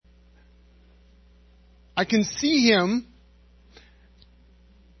I can see him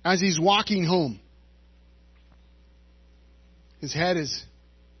as he's walking home. His head is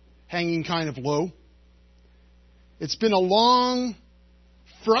hanging kind of low. It's been a long,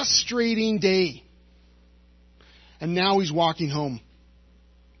 frustrating day. And now he's walking home.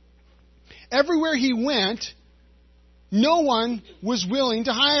 Everywhere he went, no one was willing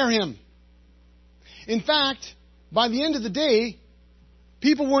to hire him. In fact, by the end of the day,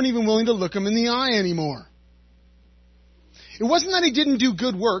 people weren't even willing to look him in the eye anymore. It wasn't that he didn't do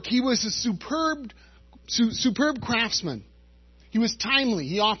good work. He was a superb craftsman. He was timely.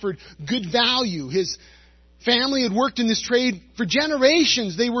 He offered good value. His family had worked in this trade for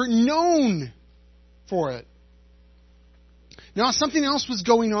generations. They were known for it. Now, something else was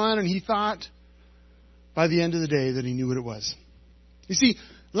going on, and he thought by the end of the day that he knew what it was. You see,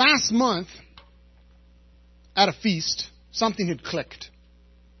 last month, at a feast, something had clicked.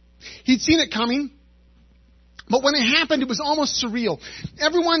 He'd seen it coming, but when it happened, it was almost surreal.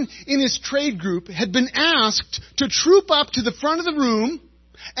 Everyone in his trade group had been asked to troop up to the front of the room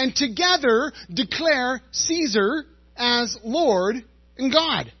and together declare Caesar as Lord and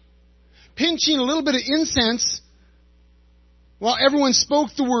God, pinching a little bit of incense while everyone spoke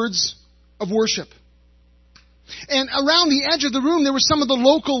the words of worship. And around the edge of the room, there were some of the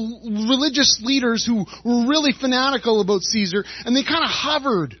local religious leaders who were really fanatical about Caesar, and they kind of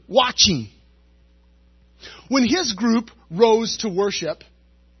hovered, watching. When his group rose to worship,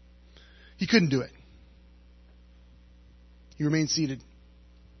 he couldn't do it. He remained seated,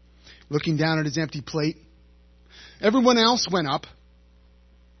 looking down at his empty plate. Everyone else went up.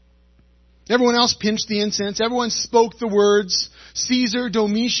 Everyone else pinched the incense. Everyone spoke the words, Caesar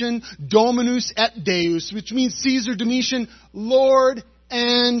Domitian Dominus et Deus, which means Caesar Domitian, Lord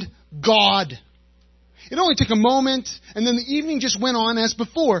and God. It only took a moment, and then the evening just went on as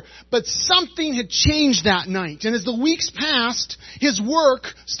before. But something had changed that night. And as the weeks passed, his work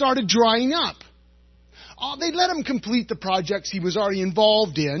started drying up. They let him complete the projects he was already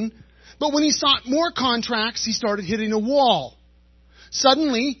involved in. But when he sought more contracts, he started hitting a wall.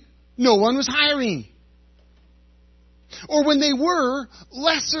 Suddenly, no one was hiring. Or when they were,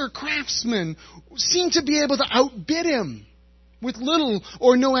 lesser craftsmen seemed to be able to outbid him with little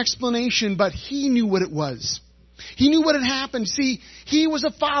or no explanation, but he knew what it was. He knew what had happened. See, he was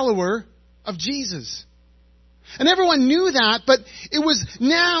a follower of Jesus. And everyone knew that, but it was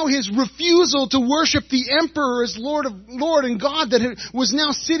now his refusal to worship the emperor as Lord and God that was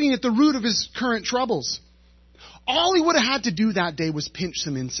now sitting at the root of his current troubles. All he would have had to do that day was pinch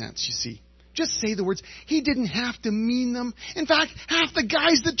some incense, you see. Just say the words. He didn't have to mean them. In fact, half the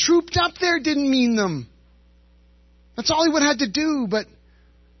guys that trooped up there didn't mean them. That's all he would have had to do, but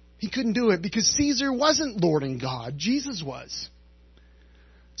he couldn't do it because Caesar wasn't Lord and God. Jesus was.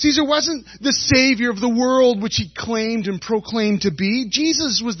 Caesar wasn't the Savior of the world, which he claimed and proclaimed to be.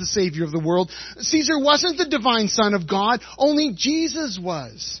 Jesus was the Savior of the world. Caesar wasn't the divine Son of God. Only Jesus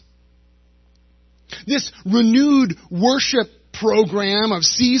was. This renewed worship program of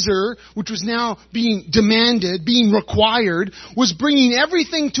Caesar, which was now being demanded, being required, was bringing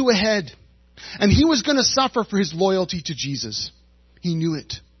everything to a head. And he was going to suffer for his loyalty to Jesus. He knew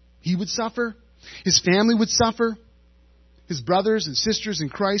it. He would suffer. His family would suffer. His brothers and sisters in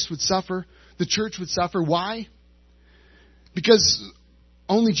Christ would suffer. The church would suffer. Why? Because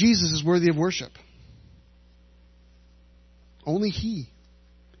only Jesus is worthy of worship. Only He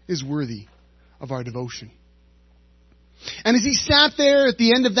is worthy of our devotion. And as he sat there at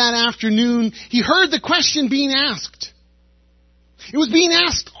the end of that afternoon, he heard the question being asked. It was being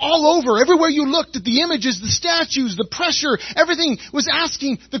asked all over. Everywhere you looked at the images, the statues, the pressure, everything was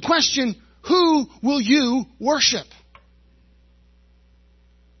asking the question, who will you worship?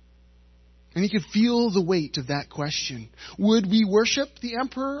 And he could feel the weight of that question. Would we worship the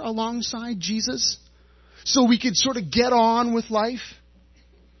emperor alongside Jesus so we could sort of get on with life?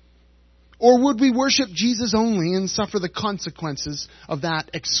 Or would we worship Jesus only and suffer the consequences of that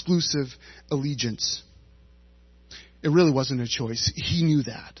exclusive allegiance? It really wasn't a choice. He knew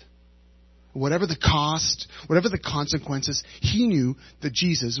that. Whatever the cost, whatever the consequences, he knew that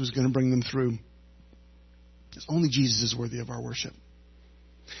Jesus was going to bring them through. Because only Jesus is worthy of our worship.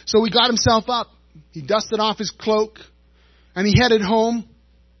 So he got himself up. He dusted off his cloak and he headed home.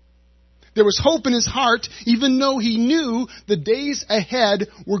 There was hope in his heart, even though he knew the days ahead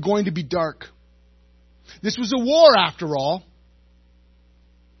were going to be dark. This was a war, after all.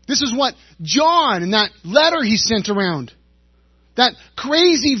 This is what John, in that letter he sent around, that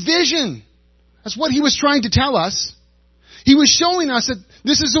crazy vision, that's what he was trying to tell us. He was showing us that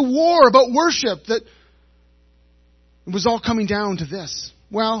this is a war about worship, that it was all coming down to this.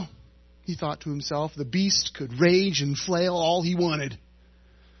 Well, he thought to himself. The beast could rage and flail all he wanted.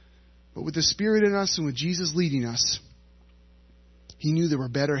 But with the Spirit in us and with Jesus leading us, he knew there were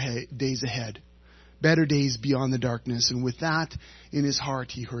better days ahead, better days beyond the darkness. And with that in his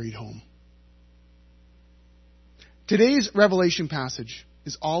heart, he hurried home. Today's Revelation passage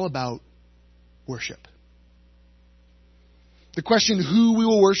is all about worship. The question who we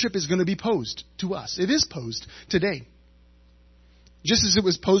will worship is going to be posed to us. It is posed today. Just as it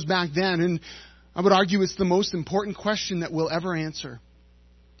was posed back then, and I would argue it's the most important question that we'll ever answer.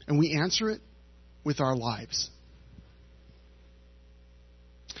 And we answer it with our lives.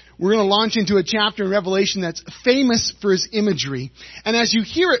 We're going to launch into a chapter in Revelation that's famous for its imagery. And as you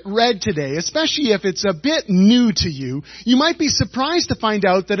hear it read today, especially if it's a bit new to you, you might be surprised to find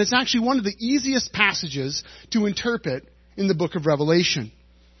out that it's actually one of the easiest passages to interpret in the book of Revelation.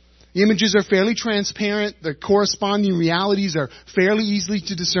 The images are fairly transparent. The corresponding realities are fairly easily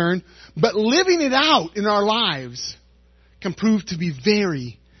to discern. But living it out in our lives can prove to be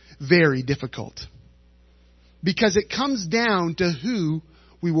very, very difficult. Because it comes down to who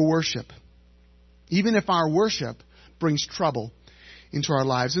we will worship. Even if our worship brings trouble into our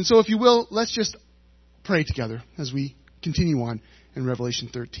lives. And so if you will, let's just pray together as we continue on in Revelation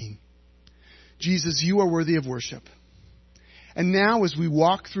 13. Jesus, you are worthy of worship. And now as we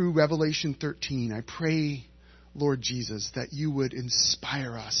walk through Revelation 13, I pray, Lord Jesus, that you would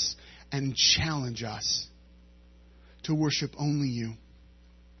inspire us and challenge us to worship only you.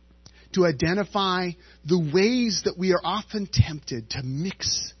 To identify the ways that we are often tempted to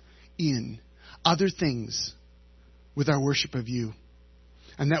mix in other things with our worship of you.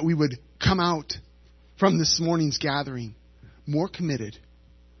 And that we would come out from this morning's gathering more committed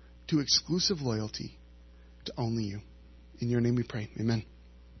to exclusive loyalty to only you. In your name we pray. Amen.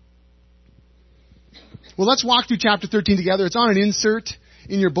 Well, let's walk through chapter 13 together. It's on an insert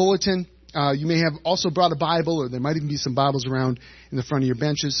in your bulletin. You may have also brought a Bible, or there might even be some Bibles around in the front of your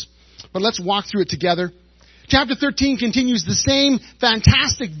benches. But let's walk through it together. Chapter 13 continues the same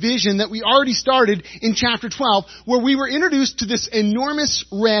fantastic vision that we already started in chapter 12, where we were introduced to this enormous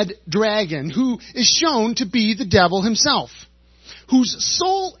red dragon who is shown to be the devil himself, whose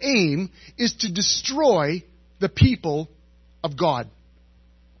sole aim is to destroy the people of God.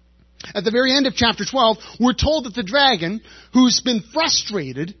 At the very end of chapter 12, we're told that the dragon, who's been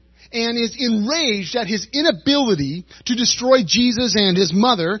frustrated and is enraged at his inability to destroy Jesus and his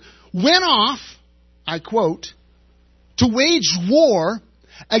mother, went off, I quote, to wage war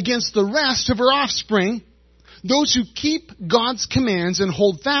against the rest of her offspring, those who keep God's commands and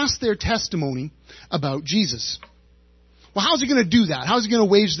hold fast their testimony about Jesus. Well, how's he going to do that? How's he going to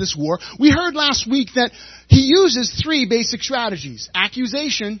wage this war? We heard last week that he uses three basic strategies: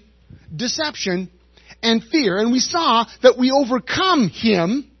 accusation, deception, and fear. And we saw that we overcome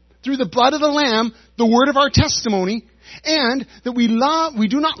him through the blood of the Lamb, the word of our testimony, and that we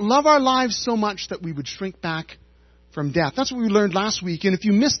do not love our lives so much that we would shrink back from death. That's what we learned last week. And if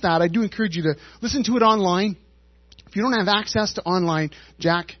you missed that, I do encourage you to listen to it online. If you don't have access to online,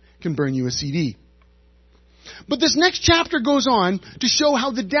 Jack can burn you a CD. But this next chapter goes on to show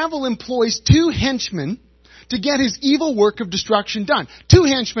how the devil employs two henchmen to get his evil work of destruction done. Two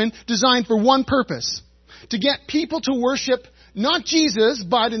henchmen designed for one purpose: to get people to worship not Jesus,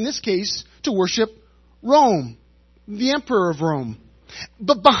 but in this case, to worship Rome, the emperor of Rome.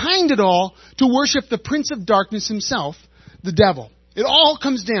 But behind it all, to worship the prince of darkness himself, the devil. It all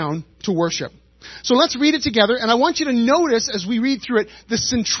comes down to worship. So let's read it together, and I want you to notice as we read through it the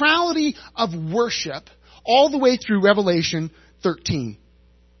centrality of worship all the way through Revelation 13.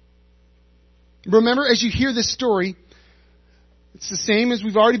 Remember, as you hear this story, it's the same as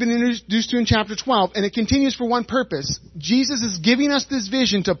we've already been introduced to in chapter 12, and it continues for one purpose. Jesus is giving us this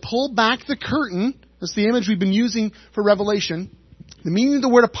vision to pull back the curtain. That's the image we've been using for Revelation. The meaning of the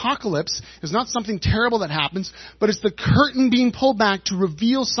word apocalypse is not something terrible that happens, but it's the curtain being pulled back to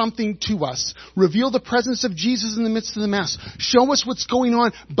reveal something to us. Reveal the presence of Jesus in the midst of the mess. Show us what's going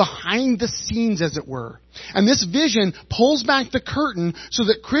on behind the scenes, as it were. And this vision pulls back the curtain so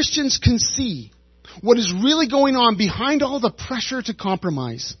that Christians can see what is really going on behind all the pressure to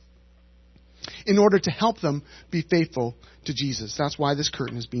compromise in order to help them be faithful to Jesus. That's why this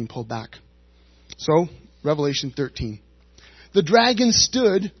curtain is being pulled back. So, Revelation 13. The dragon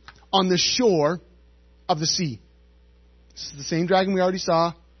stood on the shore of the sea. This is the same dragon we already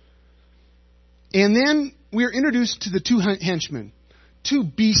saw. And then we are introduced to the two henchmen. Two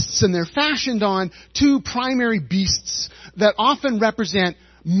beasts, and they're fashioned on two primary beasts that often represent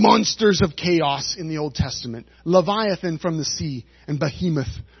monsters of chaos in the Old Testament. Leviathan from the sea and Behemoth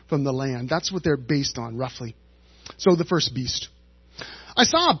from the land. That's what they're based on, roughly. So the first beast. I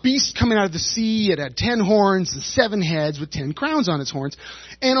saw a beast coming out of the sea. It had 10 horns and 7 heads with 10 crowns on its horns.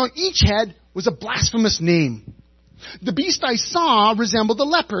 And on each head was a blasphemous name. The beast I saw resembled a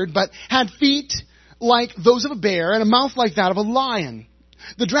leopard, but had feet like those of a bear and a mouth like that of a lion.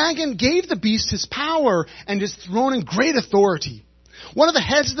 The dragon gave the beast his power and his throne and great authority. One of the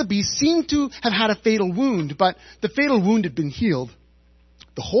heads of the beast seemed to have had a fatal wound, but the fatal wound had been healed.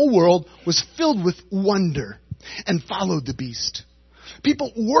 The whole world was filled with wonder and followed the beast.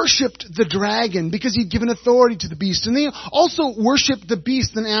 People worshipped the dragon because he'd given authority to the beast. And they also worshipped the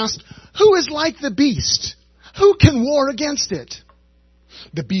beast and asked, who is like the beast? Who can war against it?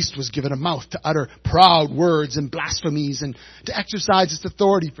 The beast was given a mouth to utter proud words and blasphemies and to exercise its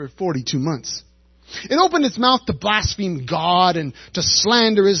authority for 42 months. It opened its mouth to blaspheme God and to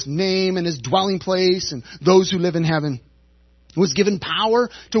slander his name and his dwelling place and those who live in heaven. It was given power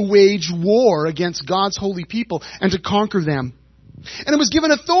to wage war against God's holy people and to conquer them. And it was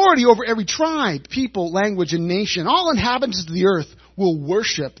given authority over every tribe, people, language, and nation. All inhabitants of the earth will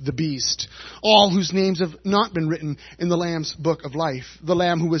worship the beast, all whose names have not been written in the Lamb's book of life, the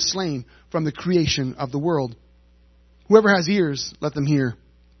Lamb who was slain from the creation of the world. Whoever has ears, let them hear.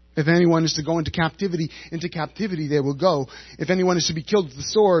 If anyone is to go into captivity they will go. If anyone is to be killed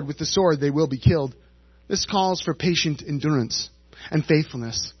with the sword they will be killed. This calls for patient endurance and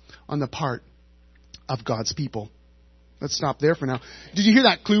faithfulness on the part of God's people. Let's stop there for now. Did you hear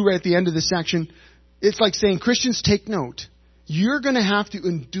that clue right at the end of this section? It's like saying, Christians, take note. You're going to have to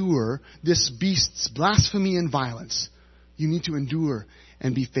endure this beast's blasphemy and violence. You need to endure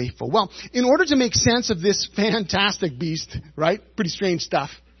and be faithful. Well, in order to make sense of this fantastic beast, right? Pretty strange stuff.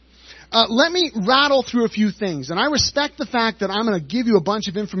 Let me rattle through a few things. And I respect the fact that I'm going to give you a bunch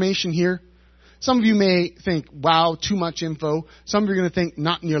of information here. Some of you may think, wow, too much info. Some of you are going to think,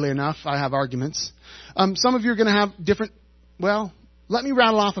 not nearly enough. I have arguments. Some of you are going to have different, well, let me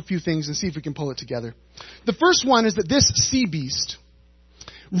rattle off a few things and see if we can pull it together. The first one is that this sea beast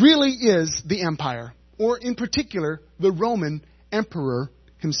really is the empire, or in particular, the Roman emperor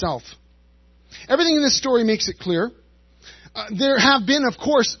himself. Everything in this story makes it clear. There have been, of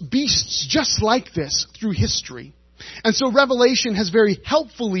course, beasts just like this through history. And so Revelation has very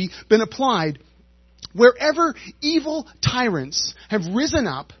helpfully been applied wherever evil tyrants have risen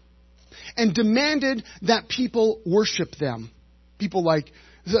up and demanded that people worship them. People like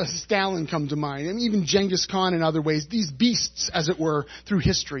Stalin come to mind, and even Genghis Khan in other ways, these beasts, as it were, through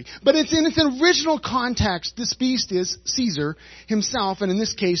history. But it's in its original context, this beast is Caesar himself, and in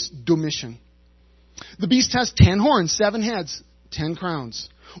this case, Domitian. The beast has 10 horns, 7 heads, 10 crowns,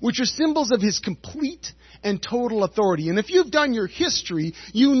 which are symbols of his complete and total authority. And if you've done your history,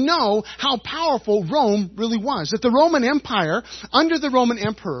 you know how powerful Rome really was. That the Roman Empire, under the Roman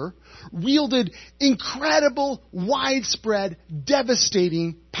emperor, wielded incredible, widespread,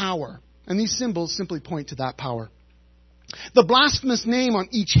 devastating power. And these symbols simply point to that power. The blasphemous name on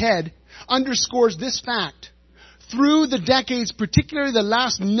each head underscores this fact. Through the decades, particularly the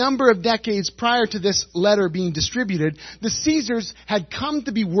last number of decades prior to this letter being distributed, the Caesars had come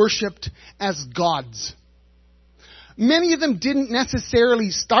to be worshipped as gods. Many of them didn't necessarily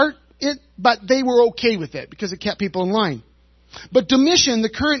start it, but they were okay with it because it kept people in line. But Domitian, the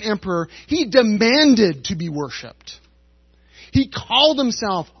current emperor, he demanded to be worshipped. He called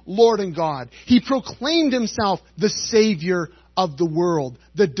himself Lord and God. He proclaimed himself the Savior of the world,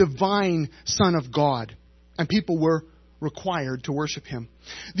 the divine Son of God. And people were required to worship him.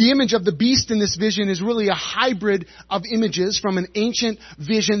 The image of the beast in this vision is really a hybrid of images from an ancient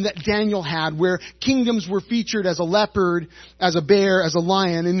vision that Daniel had, where kingdoms were featured as a leopard, as a bear, as a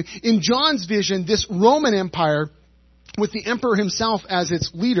lion. And in John's vision, this Roman Empire, with the emperor himself as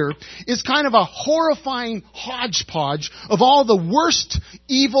its leader, is kind of a horrifying hodgepodge of all the worst,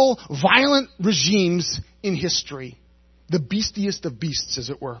 evil, violent regimes in history. The beastiest of beasts, as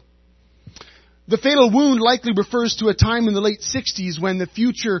it were. The fatal wound likely refers to a time in the late 60s when the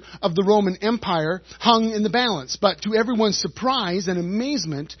future of the Roman Empire hung in the balance. But to everyone's surprise and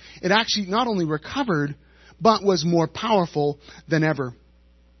amazement, it actually not only recovered, but was more powerful than ever.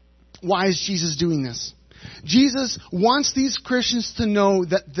 Why is Jesus doing this? Jesus wants these Christians to know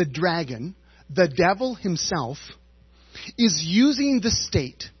that the dragon, the devil himself, is using the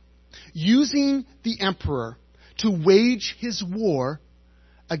state, using the emperor to wage his war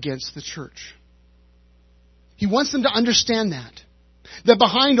against the church. He wants them to understand that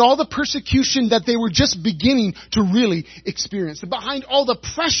behind all the persecution that they were just beginning to really experience, that behind all the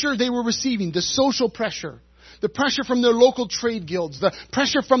pressure they were receiving, the social pressure, the pressure from their local trade guilds, the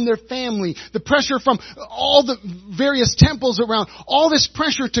pressure from their family, the pressure from all the various temples around, all this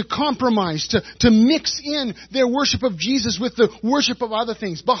pressure to compromise, to mix in their worship of Jesus with the worship of other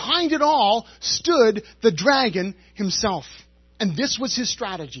things. Behind it all stood the dragon himself. And this was his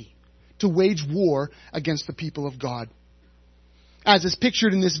strategy, to wage war against the people of God. As is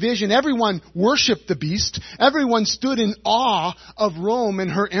pictured in this vision, everyone worshipped the beast. Everyone stood in awe of Rome and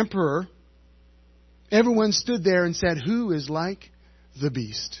her emperor. Everyone stood there and said, "Who is like the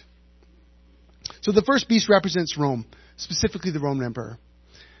beast?" So the first beast represents Rome, specifically the Roman emperor.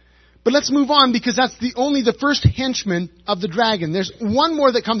 But let's move on, because that's only the first henchman of the dragon. There's one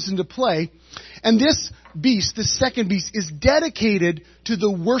more that comes into play. And this beast, the second beast, is dedicated to the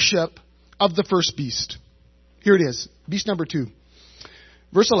worship of the first beast. Here it is, beast number 2.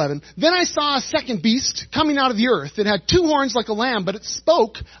 Verse 11, "Then I saw a second beast coming out of the earth. It had 2 horns like a lamb, but it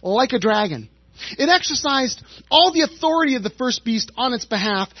spoke like a dragon. It exercised all the authority of the first beast on its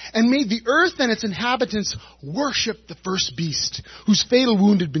behalf and made the earth and its inhabitants worship the first beast, whose fatal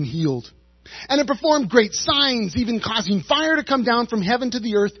wound had been healed. And it performed great signs, even causing fire to come down from heaven to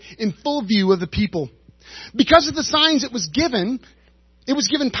the earth in full view of the people. Because of the signs it was given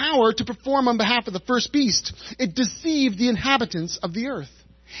power to perform on behalf of the first beast. It deceived the inhabitants of the earth.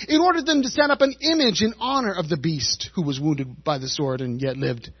 It ordered them to set up an image in honor of the beast, who was wounded by the sword and yet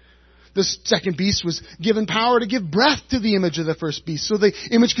lived. The second beast was given power to give breath to the image of the first beast, so the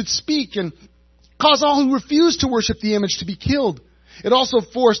image could speak and cause all who refused to worship the image to be killed. It also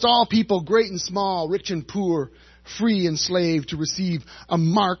forced all people, great and small, rich and poor, free and slave, to receive a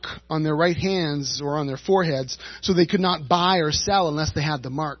mark on their right hands or on their foreheads, so they could not buy or sell unless they had the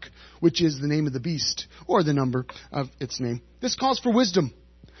mark, which is the name of the beast, or the number of its name. This calls for wisdom.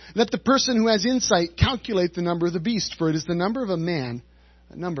 Let the person who has insight calculate the number of the beast, for it is the number of a man.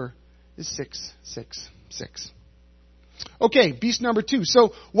 The number is 666. Okay, beast number 2.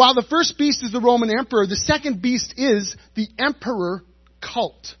 So while the first beast is the Roman emperor, the second beast is the emperor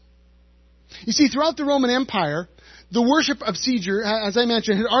cult. You see, throughout the Roman Empire, the worship of Caesar, as I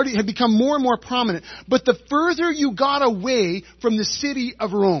mentioned, had become more and more prominent. But the further you got away from the city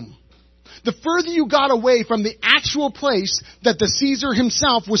of Rome, the further you got away from the actual place that the Caesar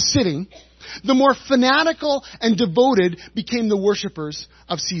himself was sitting, the more fanatical and devoted became the worshippers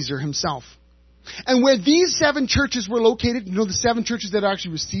of Caesar himself. And where these 7 churches were located, you know, the 7 churches that are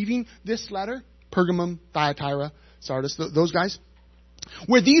actually receiving this letter, Pergamum, Thyatira, Sardis, those guys,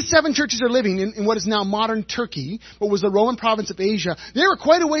 where these 7 churches are living in what is now modern Turkey, what was the Roman province of Asia, they were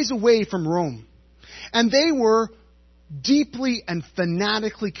quite a ways away from Rome. And they were deeply and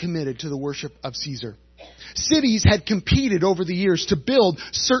fanatically committed to the worship of Caesar. Cities had competed over the years to build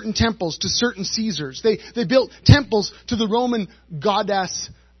certain temples to certain Caesars. They built temples to the Roman goddess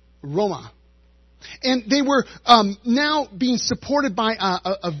Roma. And they were now being supported by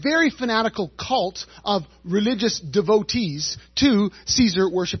a very fanatical cult of religious devotees to Caesar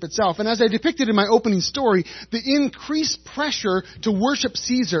worship itself. And as I depicted in my opening story, the increased pressure to worship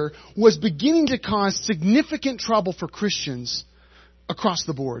Caesar was beginning to cause significant trouble for Christians across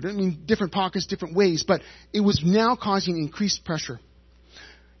the board. I mean, different pockets, different ways, but it was now causing increased pressure.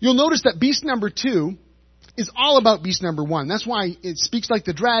 You'll notice that beast number 2 is all about beast number 1. That's why it speaks like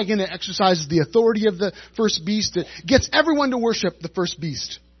the dragon. It exercises the authority of the first beast. It gets everyone to worship the first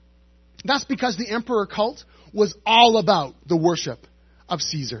beast. That's because the emperor cult was all about the worship of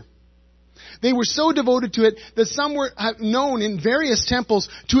Caesar. They were so devoted to it that some were known in various temples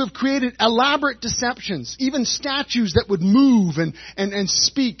to have created elaborate deceptions, even statues that would move and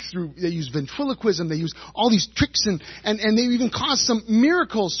speak through. They used ventriloquism. They used all these tricks and they even caused some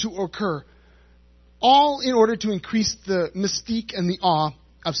miracles to occur, all in order to increase the mystique and the awe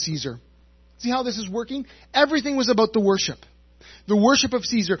of Caesar. See how this is working? Everything was about the worship of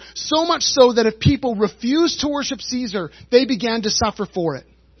Caesar, so much so that if people refused to worship Caesar, they began to suffer for it.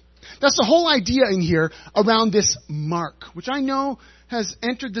 That's the whole idea in here around this mark, which I know has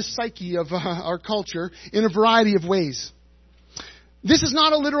entered the psyche of our culture in a variety of ways. This is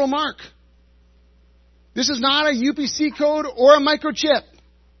not a literal mark. This is not a UPC code or a microchip.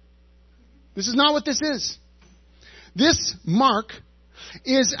 This is not what this is. This mark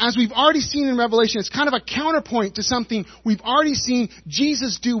is, as we've already seen in Revelation, it's kind of a counterpoint to something we've already seen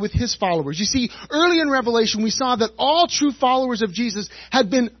Jesus do with his followers. You see, early in Revelation, we saw that all true followers of Jesus had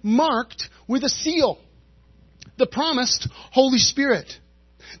been marked with a seal, the promised Holy Spirit.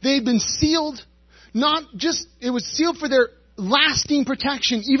 They'd been sealed, it was sealed for their lasting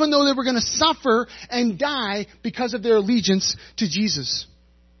protection, even though they were going to suffer and die because of their allegiance to Jesus.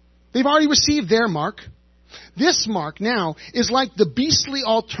 They've already received their mark. This mark now is like the beastly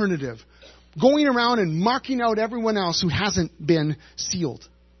alternative. going around and marking out everyone else who hasn't been sealed.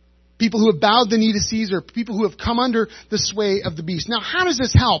 People who have bowed the knee to Caesar. People who have come under the sway of the beast. Now, how does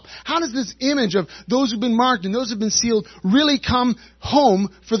this help? How does this image of those who've been marked and those who've been sealed really come home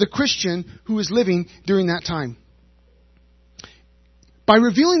for the Christian who is living during that time? By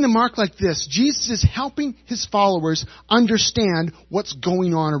revealing the mark like this, Jesus is helping his followers understand what's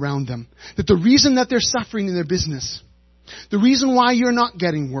going on around them. That the reason that they're suffering in their business, the reason why you're not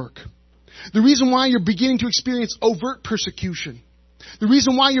getting work, the reason why you're beginning to experience overt persecution, the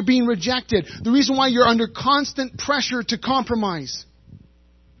reason why you're being rejected, the reason why you're under constant pressure to compromise,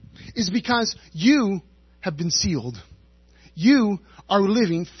 is because you have been sealed. You are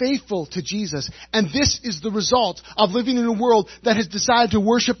living faithful to Jesus. And this is the result of living in a world that has decided to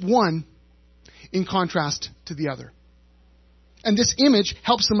worship one in contrast to the other. And this image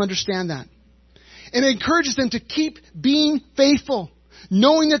helps them understand that. And it encourages them to keep being faithful,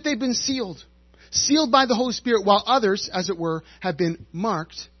 knowing that they've been sealed. Sealed by the Holy Spirit, while others, as it were, have been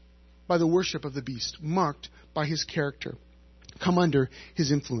marked by the worship of the beast, marked by his character, come under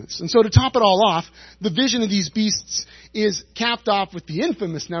his influence. And so to top it all off, the vision of these beasts is capped off with the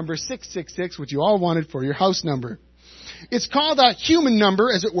infamous number 666, which you all wanted for your house number. It's called a human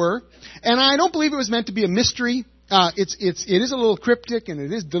number, as it were, and I don't believe it was meant to be a mystery. It is a little cryptic and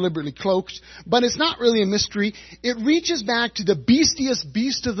it is deliberately cloaked, but it's not really a mystery. It reaches back to the beastiest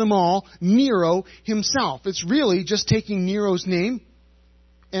beast of them all, Nero himself. It's really just taking Nero's name,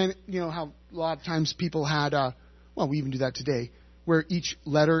 and you know how a lot of times people had, we even do that today, where each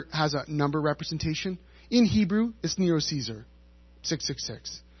letter has a number representation. In Hebrew, it's Nero Caesar,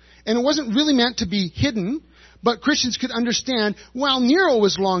 666. And it wasn't really meant to be hidden, but Christians could understand, while Nero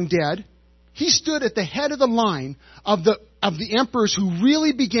was long dead, he stood at the head of the line of the emperors who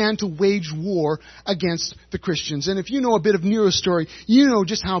really began to wage war against the Christians. And if you know a bit of Nero's story, you know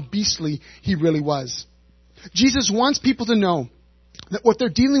just how beastly he really was. Jesus wants people to know that what they're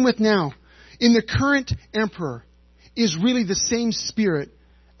dealing with now in the current emperor is really the same spirit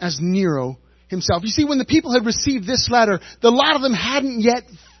as Nero himself. You see, when the people had received this letter, a lot of them hadn't yet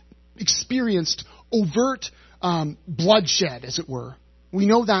experienced overt bloodshed, as it were. We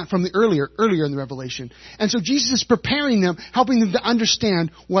know that from the earlier in the Revelation. And so Jesus is preparing them, helping them to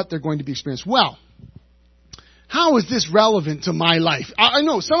understand what they're going to be experiencing. Well, how is this relevant to my life? I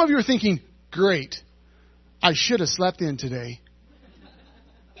know some of you are thinking, great, I should have slept in today.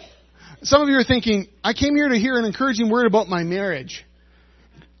 Some of you are thinking, I came here to hear an encouraging word about my marriage.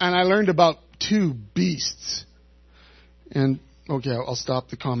 And I learned about two beasts. And, okay, I'll stop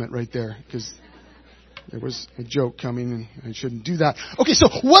the comment right there, because there was a joke coming and I shouldn't do that. Okay, so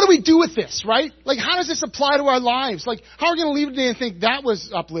what do we do with this, right? Like, how does this apply to our lives? Like, how are we going to leave today and think that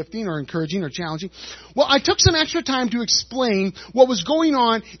was uplifting or encouraging or challenging? Well, I took some extra time to explain what was going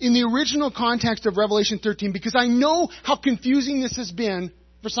on in the original context of Revelation 13, because I know how confusing this has been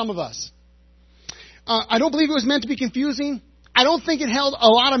for some of us. I don't believe it was meant to be confusing. I don't think it held a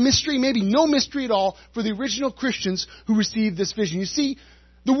lot of mystery, maybe no mystery at all, for the original Christians who received this vision. You see,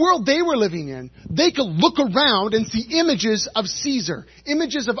 the world they were living in, they could look around and see images of Caesar,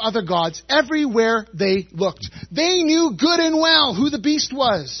 images of other gods everywhere they looked. They knew good and well who the beast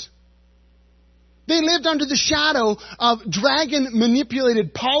was. They lived under the shadow of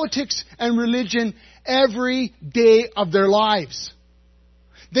dragon-manipulated politics and religion every day of their lives.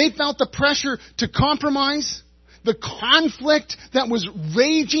 They felt the pressure to compromise, the conflict that was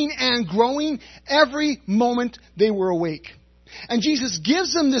raging and growing every moment they were awake. And Jesus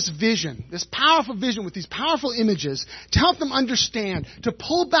gives them this vision, this powerful vision with these powerful images to help them understand, to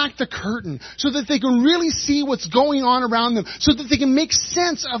pull back the curtain so that they can really see what's going on around them, so that they can make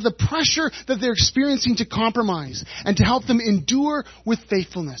sense of the pressure that they're experiencing to compromise, and to help them endure with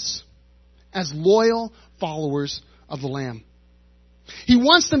faithfulness as loyal followers of the Lamb. He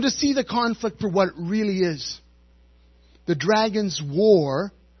wants them to see the conflict for what it really is. The dragon's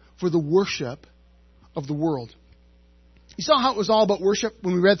war for the worship of the world. You saw how it was all about worship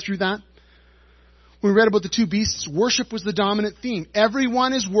when we read through that? When we read about the two beasts, worship was the dominant theme.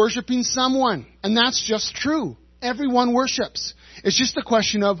 Everyone is worshiping someone. And that's just true. Everyone worships. It's just a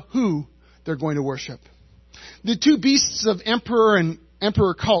question of who they're going to worship. The two beasts of emperor and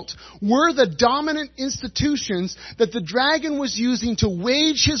emperor cult were the dominant institutions that the dragon was using to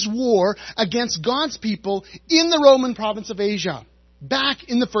wage his war against God's people in the Roman province of Asia, back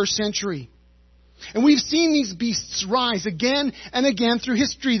in the 1st century. And we've seen these beasts rise again and again through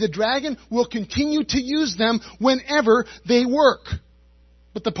history. The dragon will continue to use them whenever they work.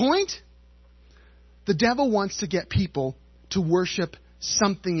 But the point? The devil wants to get people to worship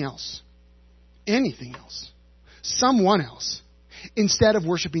something else. Anything else. Someone else. instead of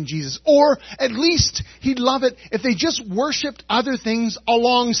worshiping Jesus. Or at least he'd love it if they just worshiped other things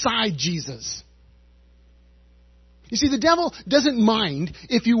alongside Jesus. You see, the devil doesn't mind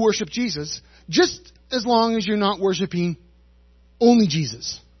if you worship Jesus, just as long as you're not worshiping only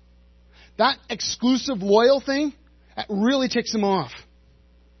Jesus. That exclusive loyal thing, that really ticks him off.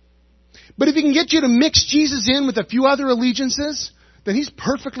 But if he can get you to mix Jesus in with a few other allegiances, then he's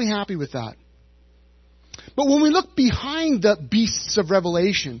perfectly happy with that. But when we look behind the beasts of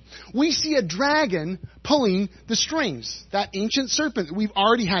Revelation, we see a dragon pulling the strings. That ancient serpent that we've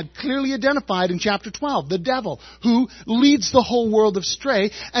already had clearly identified in chapter 12, the devil, who leads the whole world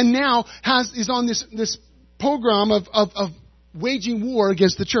astray and now is on this program of waging war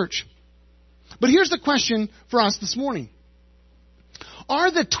against the church. But here's the question for us this morning.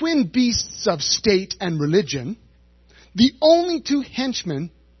 Are the twin beasts of state and religion the only two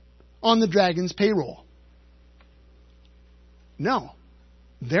henchmen on the dragon's payroll? No,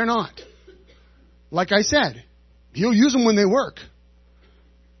 they're not. Like I said, he'll use them when they work.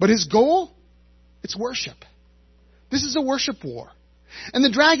 But his goal, it's worship. This is a worship war. And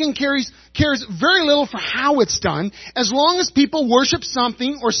the dragon cares very little for how it's done, as long as people worship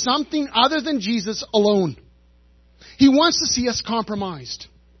something or something other than Jesus alone. He wants to see us compromised.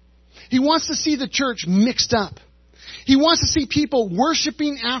 He wants to see the church mixed up. He wants to see people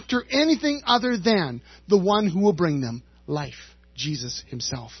worshiping after anything other than the one who will bring them life, Jesus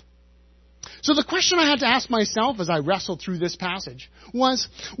himself. So the question I had to ask myself as I wrestled through this passage was,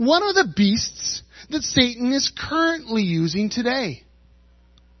 what are the beasts that Satan is currently using today?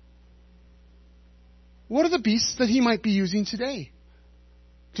 What are the beasts that he might be using today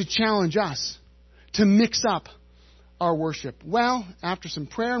to challenge us, to mix up our worship? Well, after some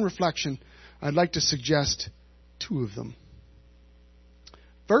prayer and reflection, I'd like to suggest two of them.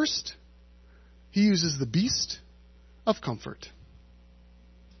 First, he uses the beast of comfort.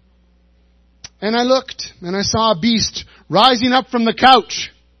 And I looked, and I saw a beast rising up from the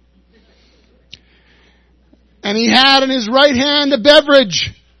couch. And he had in his right hand a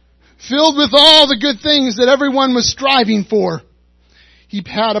beverage filled with all the good things that everyone was striving for. He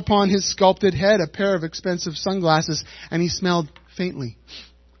had upon his sculpted head a pair of expensive sunglasses, and he smelled faintly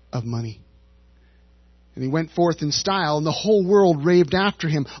of money. And he went forth in style, and the whole world raved after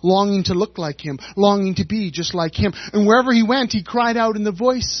him, longing to look like him, longing to be just like him. And wherever he went, he cried out in the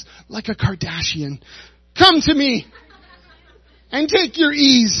voice like a Kardashian, "Come to me and take your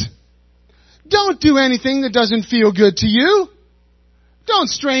ease. Don't do anything that doesn't feel good to you. Don't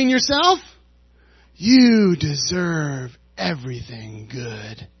strain yourself. You deserve everything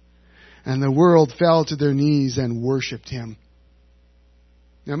good." And the world fell to their knees and worshipped him.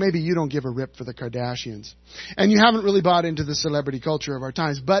 Now, maybe you don't give a rip for the Kardashians, and you haven't really bought into the celebrity culture of our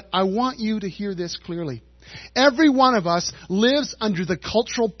times, but I want you to hear this clearly. Every one of us lives under the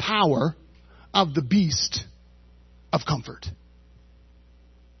cultural power of the beast of comfort.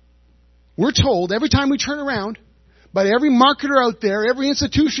 We're told every time we turn around, by every marketer out there, every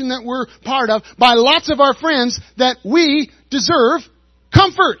institution that we're part of, by lots of our friends, that we deserve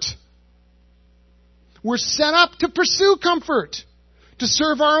comfort. We're set up to pursue comfort, to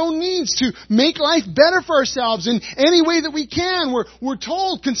serve our own needs, to make life better for ourselves in any way that we can. We're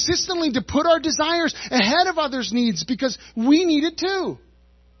told consistently to put our desires ahead of others' needs because we need it too.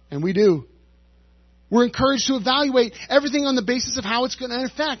 And we do. We're encouraged to evaluate everything on the basis of how it's going to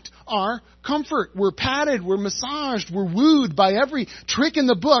affect our comfort. We're patted, we're massaged, we're wooed by every trick in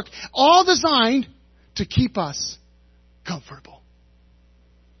the book, all designed to keep us comfortable.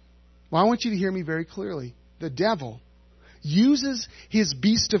 Well, I want you to hear me very clearly. The devil uses his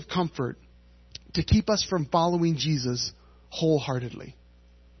beast of comfort to keep us from following Jesus wholeheartedly.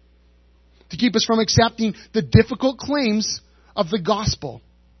 To keep us from accepting the difficult claims of the gospel.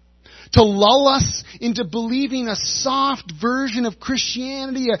 To lull us into believing a soft version of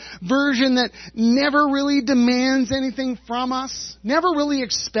Christianity, a version that never really demands anything from us, never really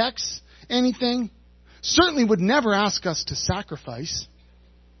expects anything, certainly would never ask us to sacrifice.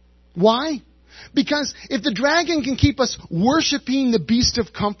 Why? Because if the dragon can keep us worshiping the beast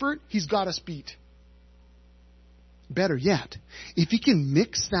of comfort, he's got us beat. Better yet, if he can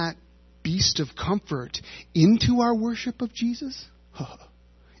mix that beast of comfort into our worship of Jesus,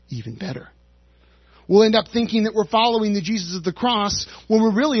 even better. We'll end up thinking that we're following the Jesus of the cross when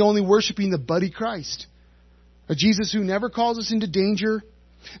we're really only worshiping the buddy Christ. A Jesus who never calls us into danger,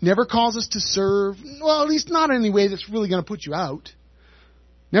 never calls us to serve, well, at least not in any way that's really going to put you out.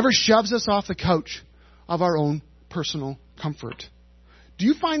 Never shoves us off the couch of our own personal comfort. Do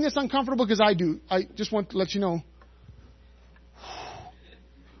you find this uncomfortable? Because I do. I just want to let you know.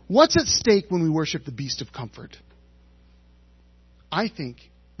 What's at stake when we worship the beast of comfort? I think,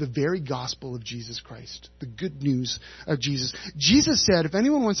 the very gospel of Jesus Christ, the good news of Jesus. Jesus said, if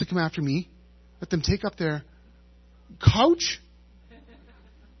anyone wants to come after me, let them take up their couch,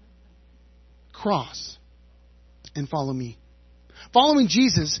 cross, and follow me. Following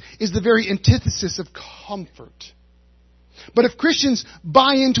Jesus is the very antithesis of comfort. But if Christians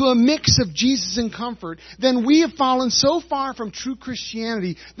buy into a mix of Jesus and comfort, then we have fallen so far from true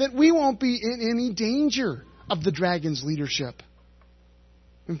Christianity that we won't be in any danger of the dragon's leadership.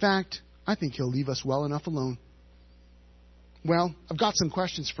 In fact, I think he'll leave us well enough alone. Well, I've got some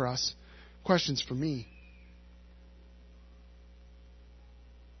questions for us. Questions for me.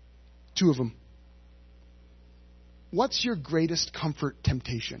 2 of them. What's your greatest comfort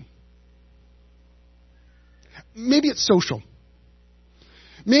temptation? Maybe it's social.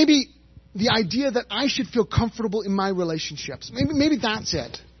 Maybe the idea that I should feel comfortable in my relationships. Maybe that's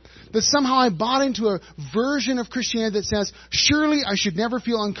it. That somehow I bought into a version of Christianity that says, surely I should never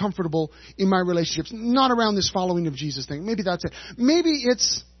feel uncomfortable in my relationships. Not around this following of Jesus thing. Maybe that's it. Maybe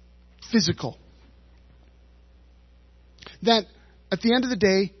it's physical. That at the end of the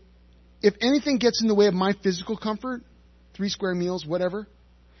day, if anything gets in the way of my physical comfort, 3 square meals, whatever,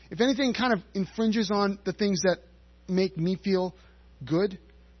 if anything kind of infringes on the things that make me feel good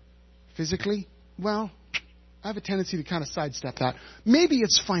physically, well, I have a tendency to kind of sidestep that. Maybe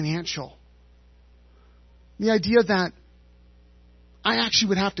it's financial. The idea that I actually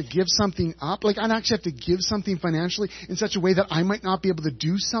would have to give something up, like I'd actually have to give something financially in such a way that I might not be able to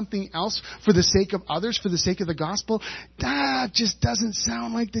do something else for the sake of others, for the sake of the gospel, that just doesn't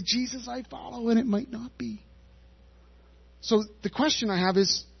sound like the Jesus I follow, and it might not be. So the question I have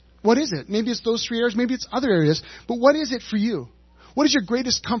is, what is it? Maybe it's those 3 areas, maybe it's other areas, but what is it for you? What is your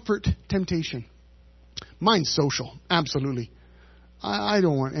greatest comfort temptation? Mine's social, absolutely. I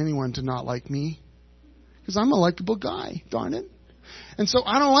don't want anyone to not like me, because I'm a likable guy, darn it. And so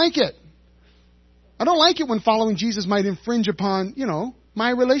I don't like it. I don't like it when following Jesus might infringe upon,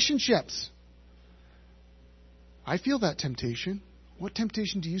 my relationships. I feel that temptation. What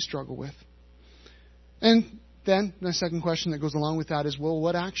temptation do you struggle with? And then the second question that goes along with that is, well,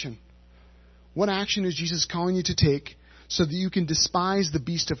 what action? What action is Jesus calling you to take so that you can despise the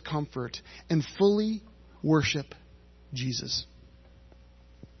beast of comfort and fully worship Jesus?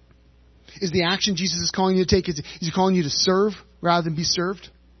 Is the action Jesus is calling you to take, is he calling you to serve rather than be served?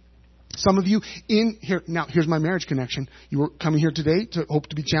 Some of you in here, now here's my marriage connection. You were coming here today to hope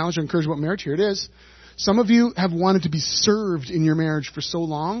to be challenged or encouraged about marriage. Here it is. Some of you have wanted to be served in your marriage for so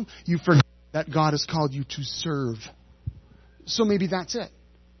long, you forget that God has called you to serve. So maybe that's it.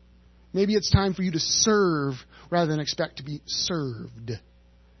 Maybe it's time for you to serve rather than expect to be served.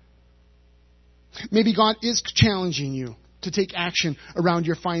 Maybe God is challenging you to take action around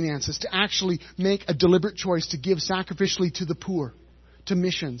your finances, to actually make a deliberate choice to give sacrificially to the poor, to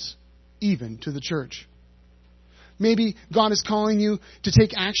missions, even to the church. Maybe God is calling you to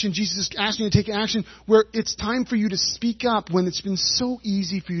take action. Jesus is asking you to take action where it's time for you to speak up when it's been so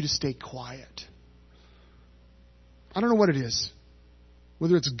easy for you to stay quiet. I don't know what it is.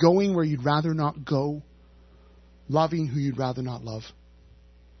 Whether it's going where you'd rather not go, loving who you'd rather not love.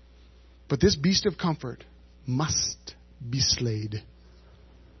 But this beast of comfort must be slayed.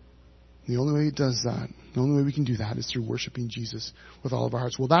 The only way it does that, the only way we can do that is through worshiping Jesus with all of our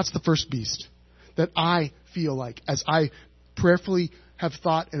hearts. Well, that's the first beast that I feel like, as I prayerfully have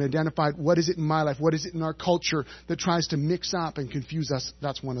thought and identified, what is it in my life, what is it in our culture that tries to mix up and confuse us?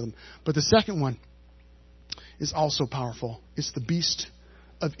 That's one of them. But the second one is also powerful. It's the beast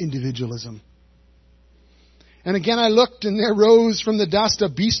of individualism. And again I looked, and there rose from the dust a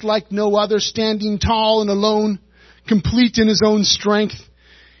beast like no other, standing tall and alone, complete in his own strength.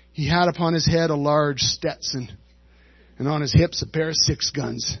 He had upon his head a large Stetson, and on his hips a pair of 6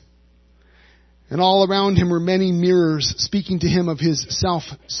 guns. And all around him were many mirrors, speaking to him of his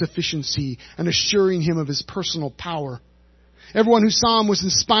self-sufficiency and assuring him of his personal power. Everyone who saw him was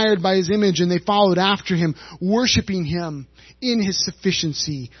inspired by his image, and they followed after him, worshiping him in his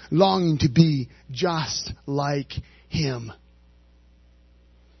sufficiency, longing to be just like him.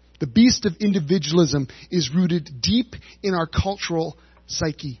 The beast of individualism is rooted deep in our cultural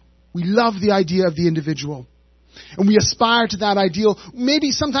psyche. We love the idea of the individual. And we aspire to that ideal.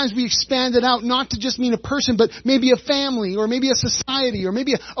 Maybe sometimes we expand it out not to just mean a person, but maybe a family, or maybe a society, or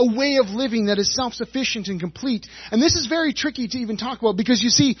maybe a way of living that is self-sufficient and complete. And this is very tricky to even talk about, because you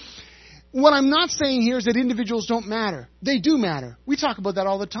see, what I'm not saying here is that individuals don't matter. They do matter. We talk about that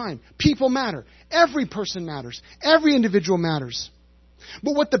all the time. People matter. Every person matters. Every individual matters.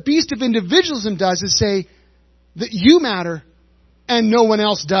 But what the beast of individualism does is say that you matter and no one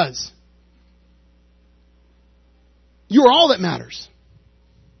else does. You are all that matters.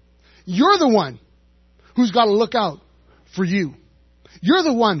 You're the one who's got to look out for you. You're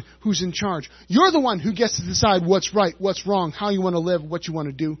the one who's in charge. You're the one who gets to decide what's right, what's wrong, how you want to live, what you want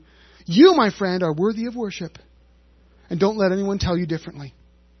to do. You, my friend, are worthy of worship. And don't let anyone tell you differently.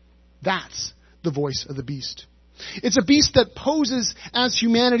 That's the voice of the beast. It's a beast that poses as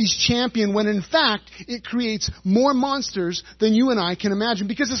humanity's champion when in fact it creates more monsters than you and I can imagine.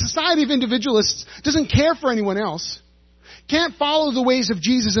 Because a society of individualists doesn't care for anyone else. Can't follow the ways of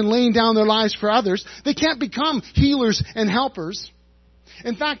Jesus in laying down their lives for others. They can't become healers and helpers.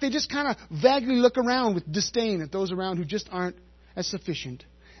 In fact, they just kind of vaguely look around with disdain at those around who just aren't as sufficient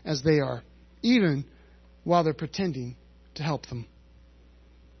as they are, even while they're pretending to help them.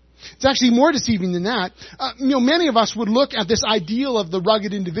 It's actually more deceiving than that. Many of us would look at this ideal of the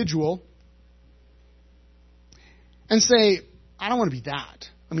rugged individual and say, I don't want to be that.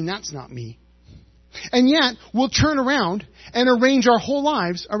 I mean, that's not me. And yet, we'll turn around and arrange our whole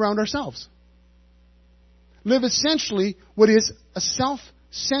lives around ourselves. Live essentially what is a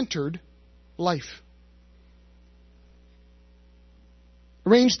self-centered life.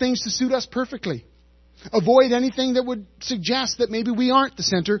 Arrange things to suit us perfectly. Avoid anything that would suggest that maybe we aren't the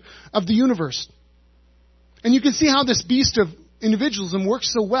center of the universe. And you can see how this beast of individualism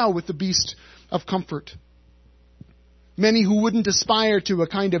works so well with the beast of comfort. Many who wouldn't aspire to a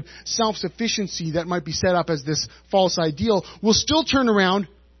kind of self-sufficiency that might be set up as this false ideal will still turn around,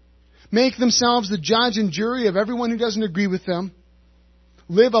 make themselves the judge and jury of everyone who doesn't agree with them,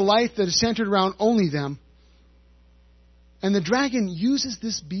 live a life that is centered around only them. And the dragon uses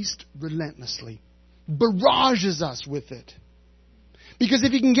this beast relentlessly, barrages us with it. Because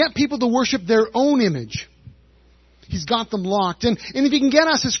if he can get people to worship their own image, he's got them locked. And if he can get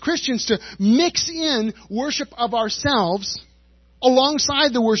us as Christians to mix in worship of ourselves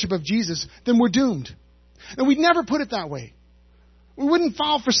alongside the worship of Jesus, then we're doomed. And we'd never put it that way. We wouldn't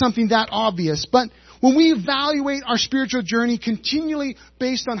fall for something that obvious. But when we evaluate our spiritual journey continually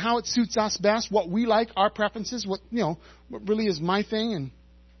based on how it suits us best, what we like, our preferences, what really is my thing, and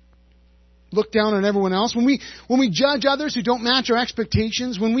look down on everyone else, when we judge others who don't match our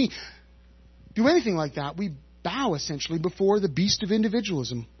expectations, when we do anything like that, we bow essentially before the beast of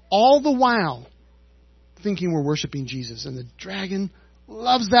individualism, all the while thinking we're worshiping Jesus. And the dragon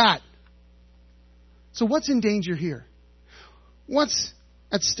loves that. So what's in danger here? What's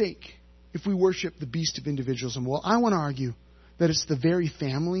at stake if we worship the beast of individualism? Well, I want to argue that it's the very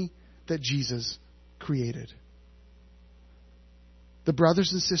family that Jesus created. The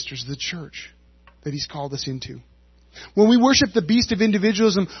brothers and sisters of the church that he's called us into. When we worship the beast of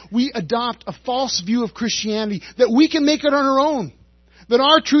individualism, we adopt a false view of Christianity that we can make it on our own, that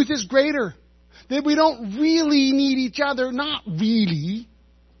our truth is greater, that we don't really need each other, not really.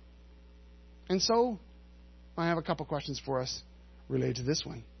 And so, I have a couple questions for us related to this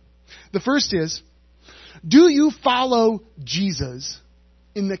one. The first is, do you follow Jesus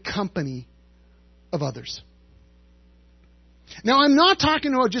in the company of others? Now, I'm not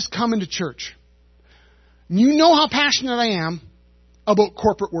talking about just coming to church. You know how passionate I am about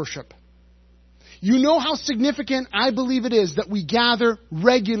corporate worship. You know how significant I believe it is that we gather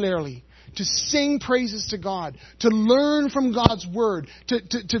regularly to sing praises to God, to learn from God's Word,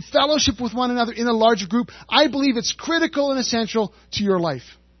 to fellowship with one another in a larger group. I believe it's critical and essential to your life,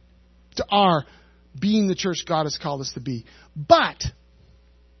 to our being the church God has called us to be. But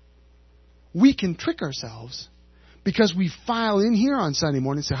we can trick ourselves because we file in here on Sunday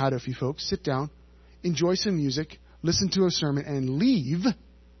morning, say hi to a few folks, sit down, enjoy some music, listen to a sermon, and leave,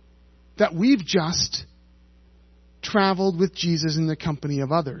 that we've just traveled with Jesus in the company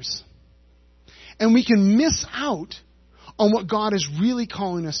of others. And we can miss out on what God is really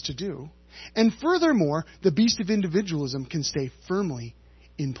calling us to do. And furthermore, the beast of individualism can stay firmly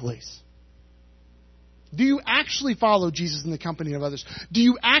in place. Do you actually follow Jesus in the company of others?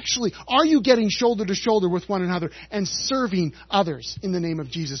 Are you getting shoulder to shoulder with one another and serving others in the name of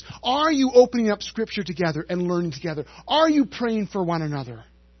Jesus? Are you opening up Scripture together and learning together? Are you praying for one another?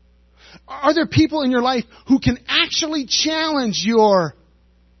 Are there people in your life who can actually challenge your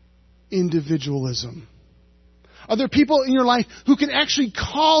individualism? Are there people in your life who can actually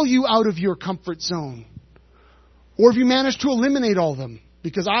call you out of your comfort zone? Or have you managed to eliminate all of them?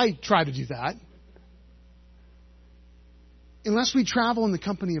 Because I try to do that. Unless we travel in the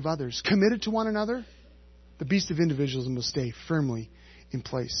company of others, committed to one another, the beast of individualism will stay firmly in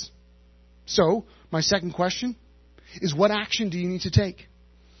place. So, my second question is, what action do you need to take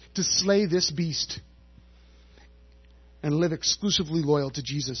to slay this beast and live exclusively loyal to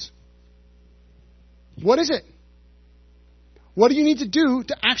Jesus? What is it? What do you need to do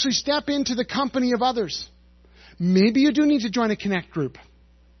to actually step into the company of others? Maybe you do need to join a connect group.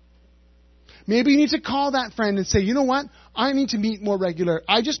 Maybe you need to call that friend and say, you know what? I need to meet more regular.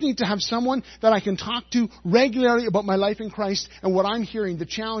 I just need to have someone that I can talk to regularly about my life in Christ and what I'm hearing, the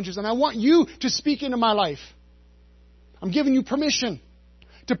challenges. And I want you to speak into my life. I'm giving you permission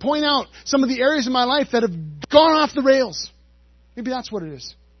to point out some of the areas in my life that have gone off the rails. Maybe that's what it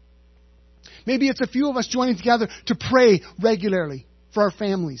is. Maybe it's a few of us joining together to pray regularly for our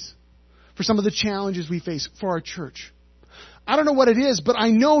families, for some of the challenges we face, for our church. I don't know what it is, but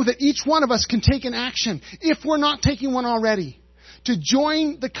I know that each one of us can take an action, if we're not taking one already, to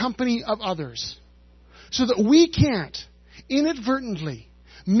join the company of others so that we can't inadvertently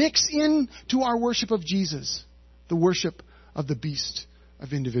mix into our worship of Jesus the worship of the beast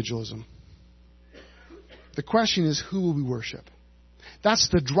of individualism. The question is, who will we worship? That's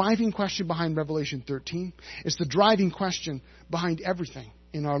the driving question behind Revelation 13. It's the driving question behind everything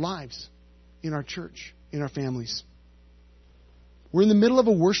in our lives, in our church, in our families. We're in the middle of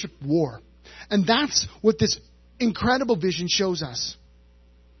a worship war. And that's what this incredible vision shows us.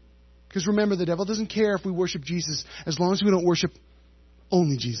 Because remember, the devil doesn't care if we worship Jesus as long as we don't worship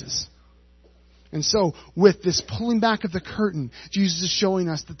only Jesus. And so, with this pulling back of the curtain, Jesus is showing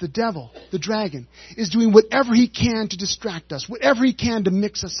us that the devil, the dragon, is doing whatever he can to distract us, whatever he can to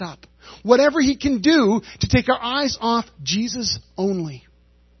mix us up, whatever he can do to take our eyes off Jesus only.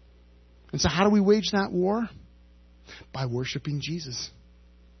 And so how do we wage that war? By worshiping Jesus.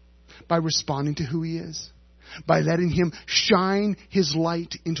 By responding to who he is. By letting him shine his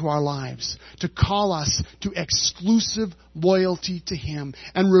light into our lives. To call us to exclusive loyalty to him.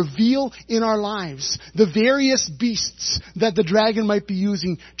 And reveal in our lives the various beasts that the dragon might be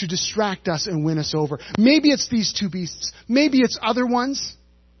using to distract us and win us over. Maybe it's these two beasts. Maybe it's other ones.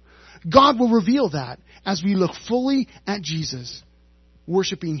 God will reveal that as we look fully at Jesus.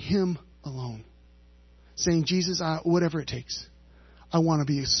 Worshiping him alone. Saying, Jesus, whatever it takes, I want to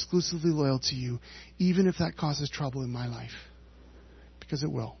be exclusively loyal to you, even if that causes trouble in my life. Because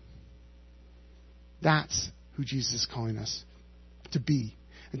it will. That's who Jesus is calling us to be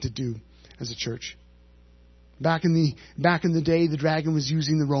and to do as a church. Back in the day, the dragon was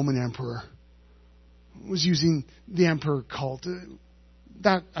using the Roman emperor. Was using the emperor cult.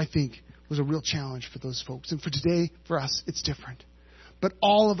 That, I think, was a real challenge for those folks. And for today, for us, it's different. But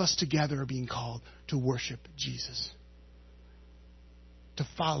all of us together are being called to worship Jesus. To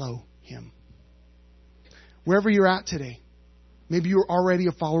follow him. Wherever you're at today, maybe you're already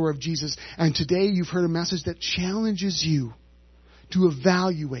a follower of Jesus, and today you've heard a message that challenges you to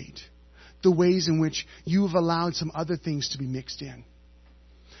evaluate the ways in which you have allowed some other things to be mixed in.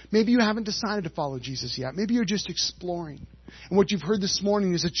 Maybe you haven't decided to follow Jesus yet. Maybe you're just exploring. And what you've heard this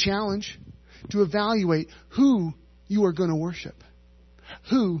morning is a challenge to evaluate who you are going to worship.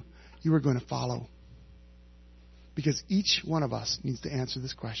 Who you are going to follow. Because each one of us needs to answer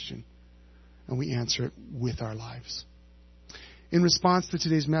this question. And we answer it with our lives. In response to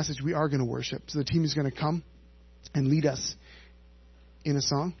today's message, we are going to worship. So the team is going to come and lead us in a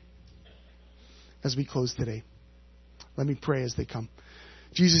song as we close today. Let me pray as they come.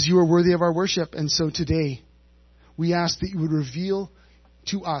 Jesus, you are worthy of our worship. And so today, we ask that you would reveal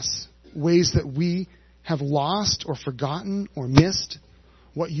to us ways that we have lost or forgotten or missed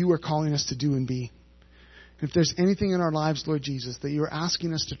what you are calling us to do and be. And if there's anything in our lives, Lord Jesus, that you are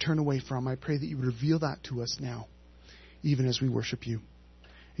asking us to turn away from, I pray that you would reveal that to us now, even as we worship you.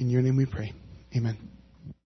 In your name we pray. Amen.